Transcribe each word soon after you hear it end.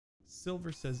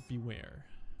Silver says beware.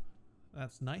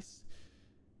 That's nice.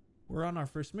 We're on our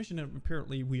first mission, and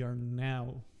apparently we are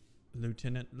now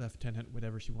lieutenant,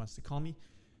 whatever she wants to call me,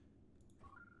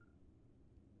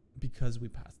 because we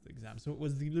passed the exam. So it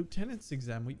was the lieutenant's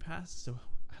exam we passed. So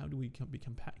how do we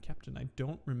become captain? I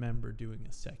don't remember doing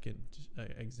a second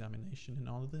examination in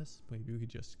all of this. Maybe we could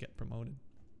just get promoted.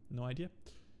 No idea.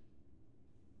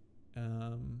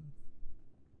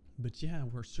 But yeah,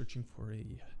 we're searching for a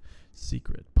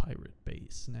secret pirate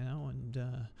base now, and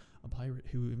a pirate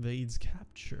who evades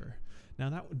capture. Now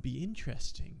that would be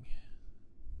interesting.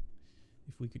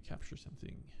 If we could capture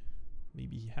something.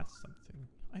 Maybe he has something.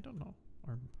 I don't know.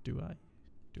 Or do I?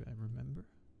 Do I remember?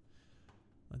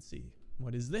 Let's see.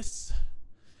 What is this?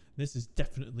 This is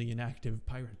definitely an active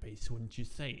pirate base, wouldn't you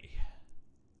say?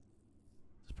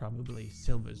 It's probably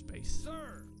Silver's base.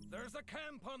 Sir, there's a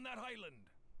camp on that island.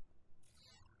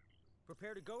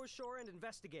 Prepare to go ashore and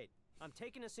investigate. I'm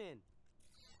taking us in.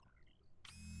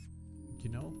 You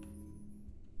know,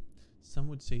 some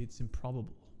would say it's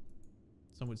improbable.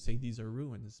 Some would say these are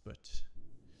ruins, but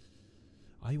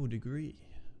I would agree.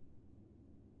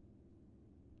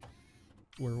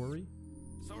 Where were we?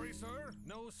 Sorry, sir.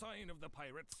 No sign of the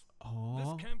pirates. Oh,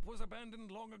 This camp was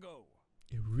abandoned long ago.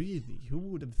 really? Who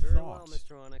would have Very thought? well,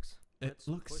 Mr. Onyx. It Let's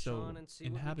looks push so on and see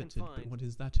inhabited, what we but can what find.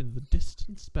 is that in the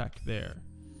distance back there?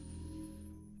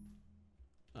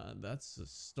 That's a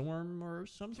storm or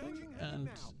something, and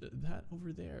that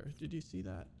over there. Did you see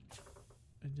that?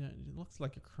 It looks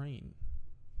like a crane.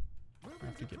 I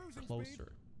have to get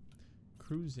closer.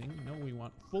 Cruising? No, we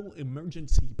want full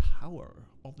emergency power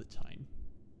all the time.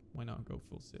 Why not go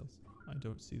full sails? I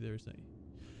don't see there's a...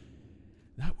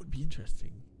 That would be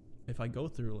interesting. If I go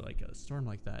through like a storm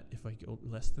like that, if I go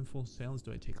less than full sails,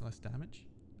 do I take less damage?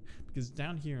 Because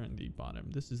down here on the bottom,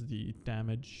 this is the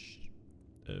damage,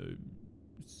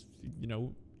 you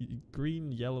know,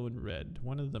 green, yellow, and red.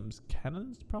 One of them's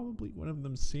cannons, probably. One of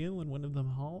them sail and one of them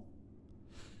hull.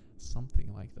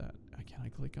 Something like that. Can I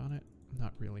click on it?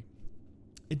 Not really.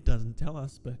 It doesn't tell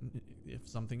us, but if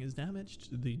something is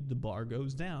damaged, the bar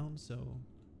goes down, so...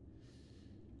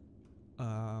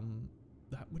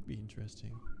 that would be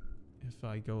interesting. If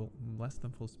I go less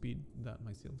than full speed, that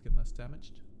my sails get less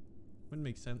damaged. Wouldn't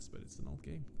make sense, but it's an old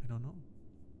game. I don't know.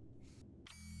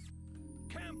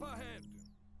 Camp ahead.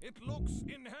 It looks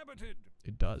inhabited.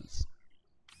 It does.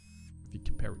 If you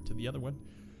compare it to the other one.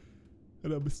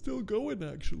 And I'm still going,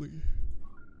 actually.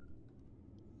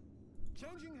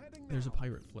 Changing heading now. There's a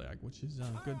pirate flag, which is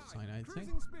a good sign, I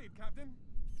think. Cruising speed, Captain.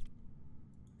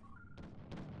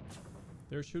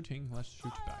 They're shooting. Let's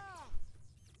shoot back.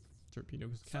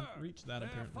 Torpedoes can't reach that, they're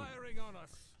apparently. firing on us.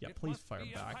 Yeah, It please must fire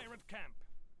be back. A pirate camp.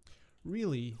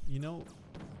 Really? You know,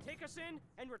 Take us in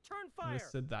and return I fire.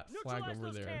 said that flag Neutralize over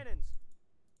those there cannons.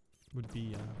 would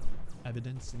be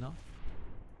evidence enough.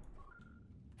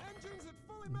 Engines at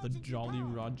full The emergency Jolly power.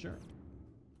 Roger.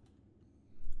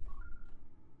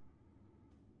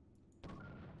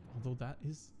 Although that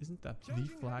isn't that the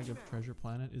flag of Treasure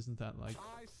Planet? Isn't that like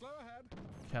Aye, slow ahead.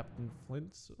 Captain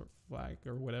Flint's or flag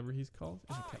or whatever he's called?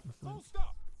 Is it Aye, Captain full Flint?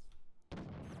 stop.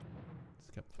 Is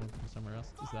Captain Flint from somewhere else?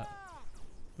 Is that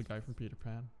the guy from Peter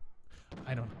Pan?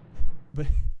 I don't know. But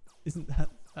isn't that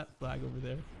flag over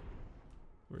there?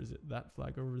 Or is it that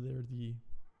flag over there the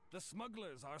The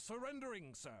smugglers are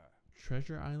surrendering, sir.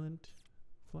 Treasure Island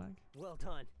flag? Well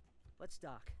done. Let's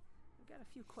dock. I've got a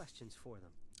few questions for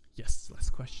them. Yes, let's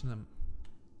question them.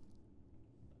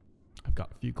 I've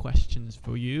got a few questions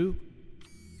for you.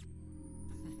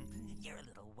 You're a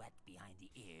little wet behind the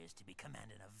ears to be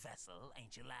commanding a vessel,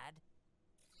 ain't you, lad?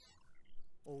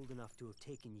 Old enough to have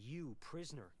taken you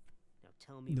prisoner. Now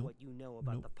tell me No. what you know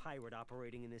about No. the pirate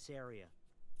operating in this area.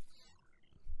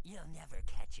 You'll never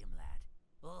catch him, lad.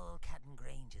 Old Captain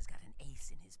Grange has got an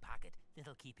ace in his pocket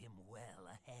that'll keep him well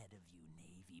ahead of you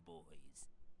Navy boys.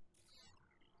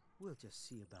 We'll just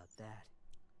see about that.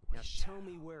 We Now shall. tell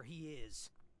me where he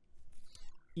is.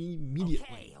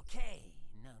 Immediately. Okay.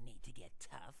 No need to get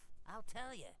tough. I'll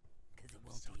tell you, because it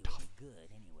won't So do you tough. any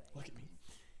good anyway. Look at me.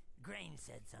 Grange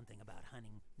said something about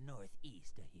hunting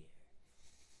northeast of here.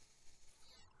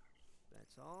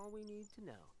 That's all we need to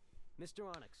know. Mr.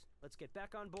 Onyx, let's get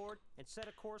back on board and set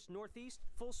a course northeast,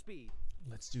 full speed.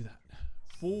 Let's do that.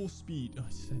 Full speed. Oh,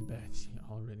 I said back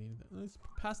already. Let's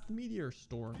pass the meteor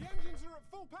storm. The engines are at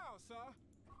full power, sir.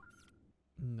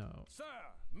 No. Sir,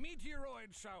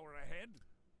 meteoroid shower ahead.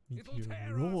 It'll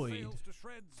tear our Meteoroid. sails to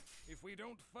shreds if we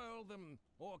don't furl them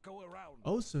or go around.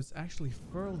 Oh, so it's actually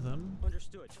furl them.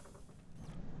 Understood.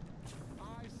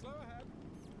 Aye, slow ahead.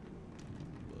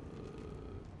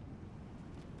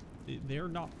 They're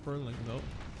not furling though.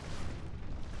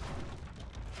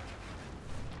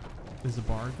 Is the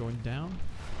bar going down?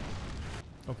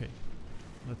 Okay.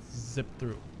 Let's zip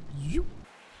through. Zoop.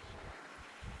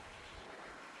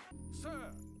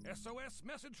 Sir, SOS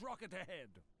message rocket ahead.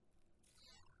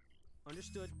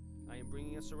 Understood. I am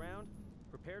bringing us around.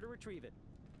 Prepare to retrieve it.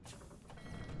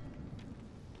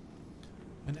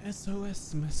 An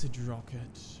SOS message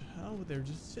rocket. Oh, they're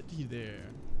just sitting there.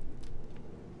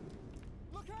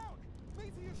 Look out!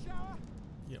 Meteor shower!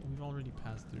 Yeah, we've already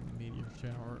passed through the meteor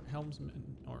shower. Helmsman,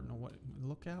 or no, what?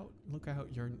 Look out! Look out!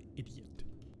 You're an idiot.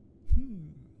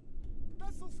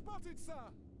 Vessel spotted, sir!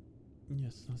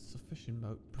 Yes, a sufficient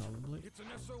boat, probably. It's an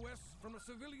SOS from a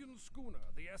civilian schooner,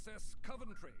 the SS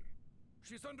Coventry.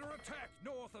 She's under attack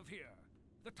north of here.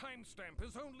 The timestamp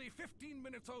is only 15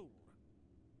 minutes old.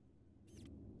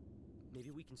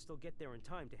 Maybe we can still get there in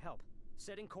time to help.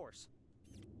 Setting course.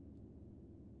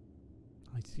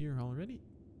 I see her already.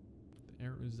 The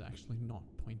arrow is actually not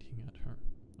pointing at her,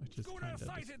 which is Schooner kind of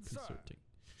sighted, sir. disconcerting.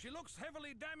 She looks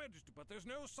heavily damaged, but there's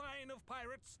no sign of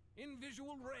pirates in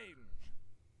visual range.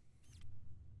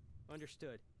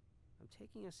 Understood. I'm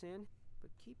taking us in,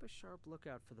 but keep a sharp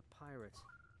lookout for the pirates.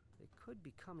 They could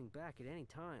be coming back at any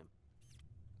time.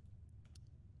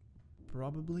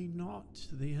 Probably not.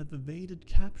 They have evaded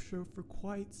capture for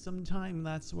quite some time.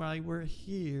 That's why we're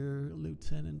here,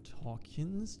 Lieutenant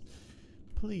Hawkins.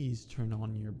 Please turn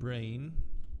on your brain.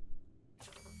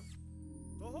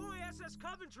 Ahoy, SS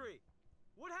Coventry!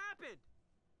 What happened?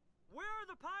 Where are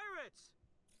the pirates?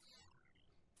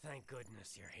 Thank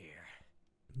goodness you're here.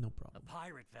 No A problem.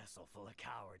 pirate vessel full of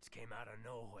cowards came out of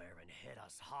nowhere and hit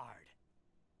us hard.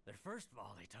 Their first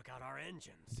volley took out our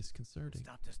engines. Disconcerting.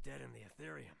 Stopped us dead in the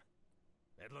Ethereum.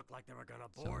 It looked like they were gonna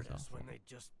board Sounds us when awful. they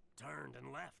just turned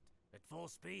and left at full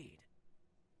speed.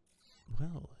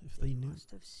 Well, if they knew.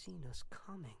 Must have seen us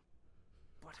coming.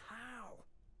 But how?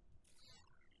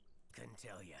 Couldn't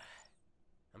tell ya.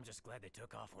 I'm just glad they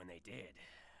took off when they did,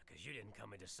 'cause you didn't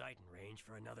come into sighting range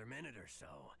for another minute or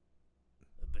so.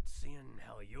 But seeing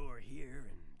how you're here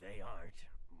and they aren't,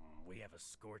 we have a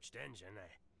scorched engine,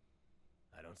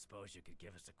 I don't suppose you could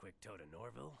give us a quick tow to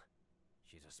Norville?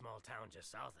 She's a small town just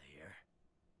south of here.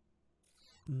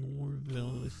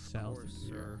 Norville is south of course,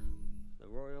 here. sir. The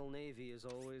Royal Navy is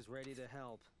always ready to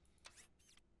help.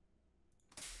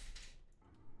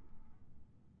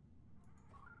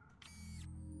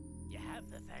 You have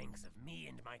the thanks of me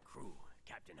and my crew,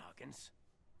 Captain Hawkins.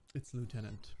 It's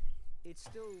Lieutenant. It's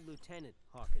still Lieutenant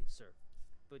Hawkins, sir.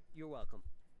 But you're welcome.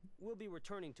 We'll be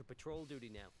returning to patrol duty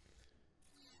now.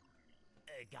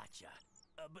 Gotcha.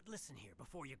 But listen here,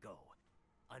 before you go.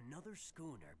 Another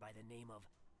schooner by the name of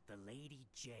the Lady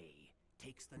J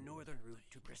takes the northern route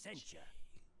to Crescentia.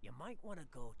 You might want to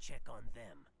go check on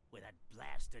them with that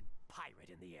blasted pirate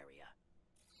in the area.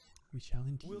 We shall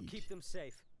indeed. We'll keep them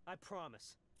safe. I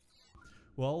promise.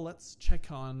 Well, let's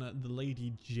check on the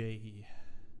Lady J.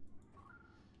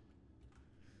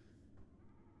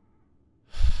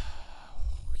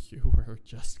 You were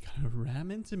just gonna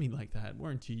ram into me like that,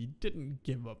 weren't you? You didn't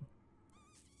give a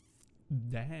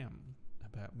damn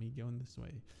about me going this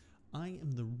way. I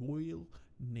am the Royal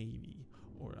Navy,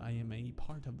 or I am a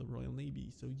part of the Royal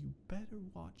Navy, so you better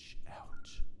watch out.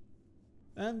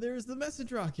 And there's the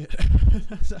message rocket.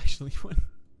 That's actually one.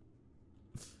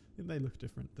 They look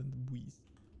different than the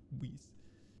Wheeze.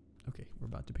 Okay, we're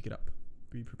about to pick it up.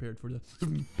 Be prepared for the...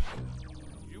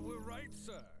 You were right,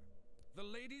 sir. The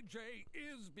Lady J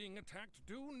is being attacked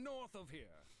due north of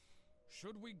here.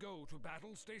 Should we go to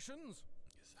battle stations?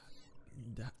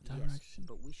 Is that Yes, direction?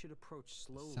 but we should approach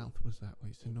slowly. South was that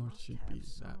way, so They north must should have be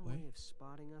some that way. of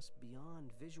spotting us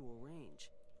beyond visual range.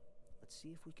 Let's see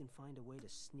if we can find a way to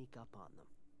sneak up on them.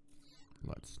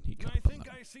 Let's sneak up I on think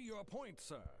them. I see your point,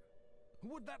 sir.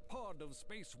 Would that pod of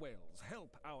space whales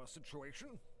help our situation?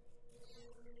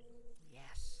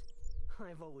 Yes.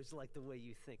 I've always liked the way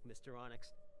you think, Mr.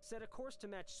 Onyx. Set a course to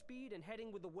match speed and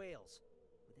heading with the whales.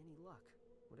 With any luck,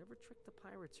 whatever trick the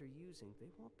pirates are using, they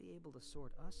won't be able to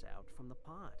sort us out from the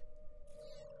pod.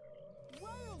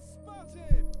 Whale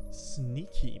spotted!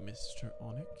 Sneaky, Mr.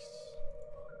 Onyx.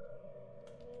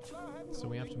 Go ahead and So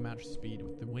we have to hold match speed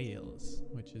with the whales,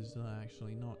 which is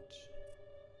actually not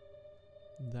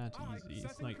that Alright, easy.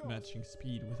 It's setting like course. matching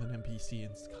speed with an NPC in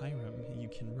Skyrim. You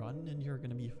can run and you're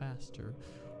gonna be faster,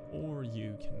 or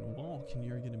you can walk and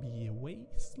you're gonna be way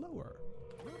slower.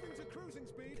 Moving to cruising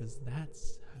speed. Because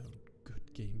that's how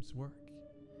good games work.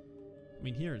 I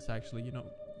mean, here it's actually, you know,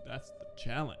 that's the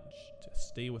challenge, to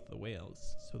stay with the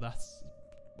whales. So that's,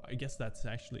 I guess that's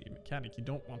actually a mechanic. You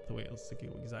don't want the whales to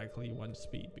go exactly one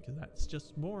speed, because that's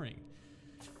just boring.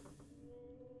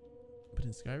 But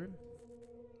in Skyrim,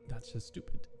 that's just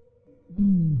stupid.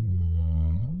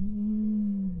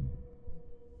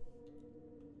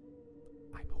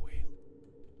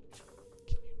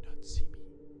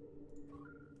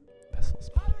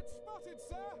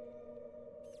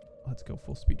 Let's go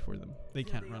full speed for them. They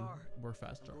There can't they run. are. We're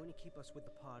faster. I'm going to keep us with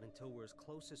the pod until we're as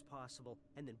close as possible,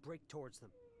 and then break towards them.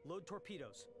 Load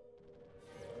torpedoes.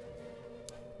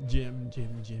 Jim.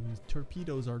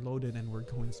 Torpedoes are loaded and we're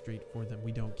going straight for them.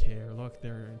 We don't care. Look,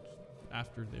 they're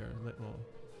after their little...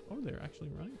 Oh, they're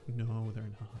actually running? No, they're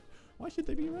not. Why should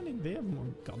they be running? They have more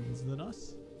guns than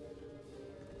us.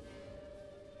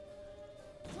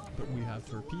 But we have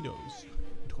torpedoes.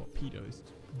 Torpedoes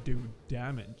do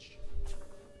damage.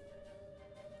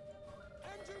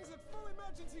 Engines at full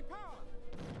emergency power.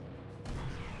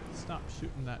 Stop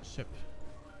shooting that ship,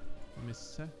 Miss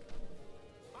Sec.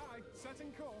 Aye,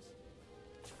 setting course.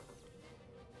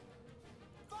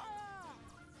 Fire!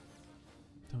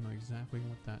 Don't know exactly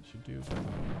what that should do. But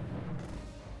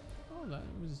oh, that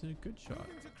was a good shot.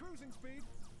 Moving to cruising speed.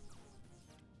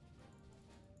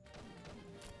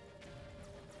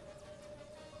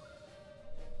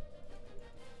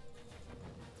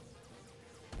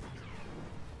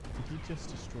 Did he just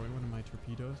destroy one of my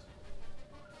torpedoes?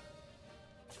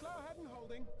 Slow ahead and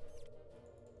holding.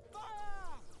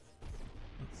 Fire!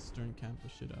 Let's stern camp the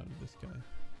shit out of this guy.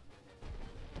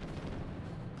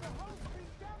 The hull's been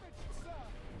damaged, sir.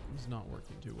 It's not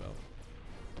working too well.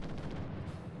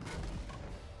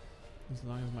 As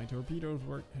long as my torpedoes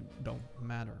work, it don't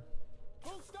matter.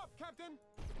 Full stop, Captain.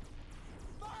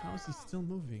 Fire! How is he still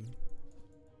moving?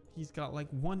 He's got like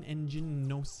one engine,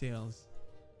 no sails.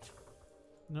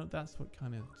 No, that's what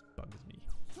kind of bugs me.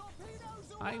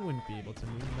 Torpedoes I away! wouldn't be able to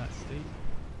move that state.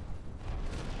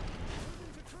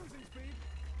 Moving to cruising speed.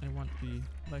 I want the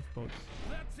lifeboats.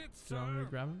 That's it, Do I want me sir. to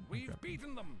grab him? I'll We've grab him.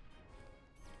 beaten them.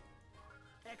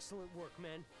 Excellent work,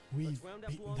 men. We've Let's round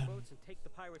up beaten longboats them. and take the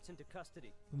pirates into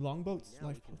custody. Longboats, Now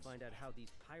we can lifeboats. find out how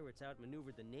these pirates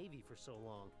outmaneuvered the Navy for so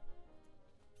long.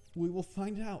 We will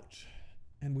find out.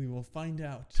 And we will find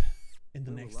out in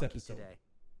the We were next lucky episode. today.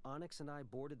 Onyx and I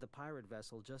boarded the pirate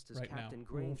vessel just as Right now. Captain We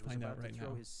will Grange was find out about right to throw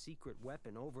now. his secret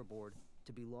weapon overboard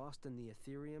to be lost in the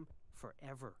Ethereum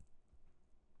forever.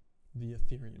 The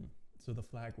Ethereum. So the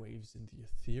flag waves in the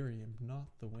Ethereum, not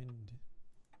the wind.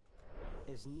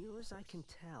 As near as I can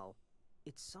tell,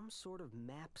 it's some sort of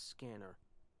map scanner.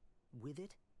 With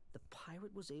it, the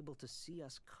pirate was able to see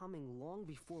us coming long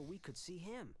before we could see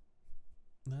him.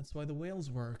 That's why the whales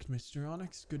worked, Mr.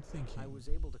 Onyx. Good thinking. I was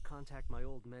able to contact my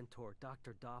old mentor,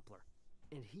 Dr. Doppler,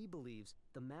 and he believes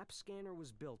the map scanner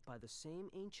was built by the same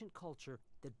ancient culture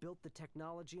that built the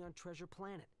technology on Treasure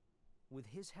Planet. With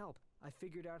his help, I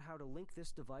figured out how to link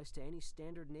this device to any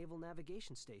standard naval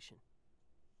navigation station.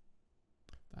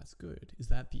 That's good. Is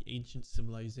that the ancient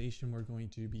civilization we're going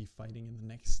to be fighting in the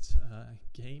next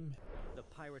game? The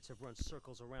pirates have run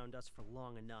circles around us for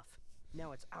long enough.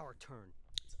 Now it's our turn.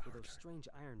 It's With our those turn. strange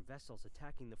iron vessels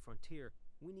attacking the frontier,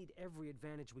 we need every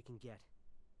advantage we can get.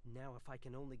 Now if I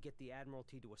can only get the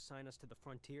Admiralty to assign us to the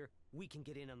frontier, we can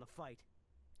get in on the fight.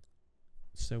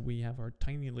 So we have our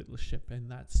tiny little ship,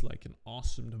 and that's like an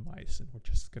awesome device, and we're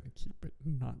just gonna keep it,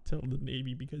 not tell the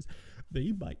Navy, because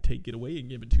they might take it away and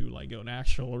give it to like an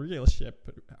actual real ship.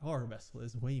 But our vessel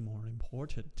is way more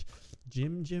important.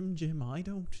 Jim, I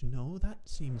don't know. That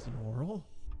seems immoral.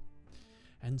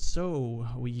 And so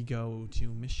we go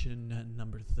to mission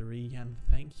number 3, and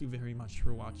thank you very much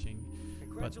for watching.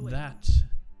 But Congratulations. that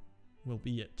will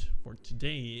be it for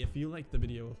today. If you like the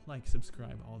video, like,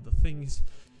 subscribe, all the things.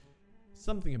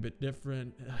 Something a bit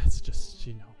different. It's just,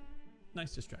 you know,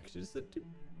 nice distraction. It's a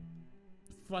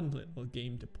fun little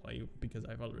game to play because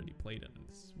I've already played it, and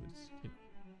this was, you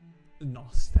know,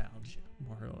 nostalgia,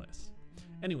 more or less.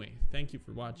 Anyway, thank you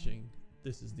for watching.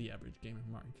 This is the Average Gamer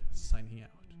Mark signing out.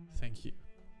 Thank you.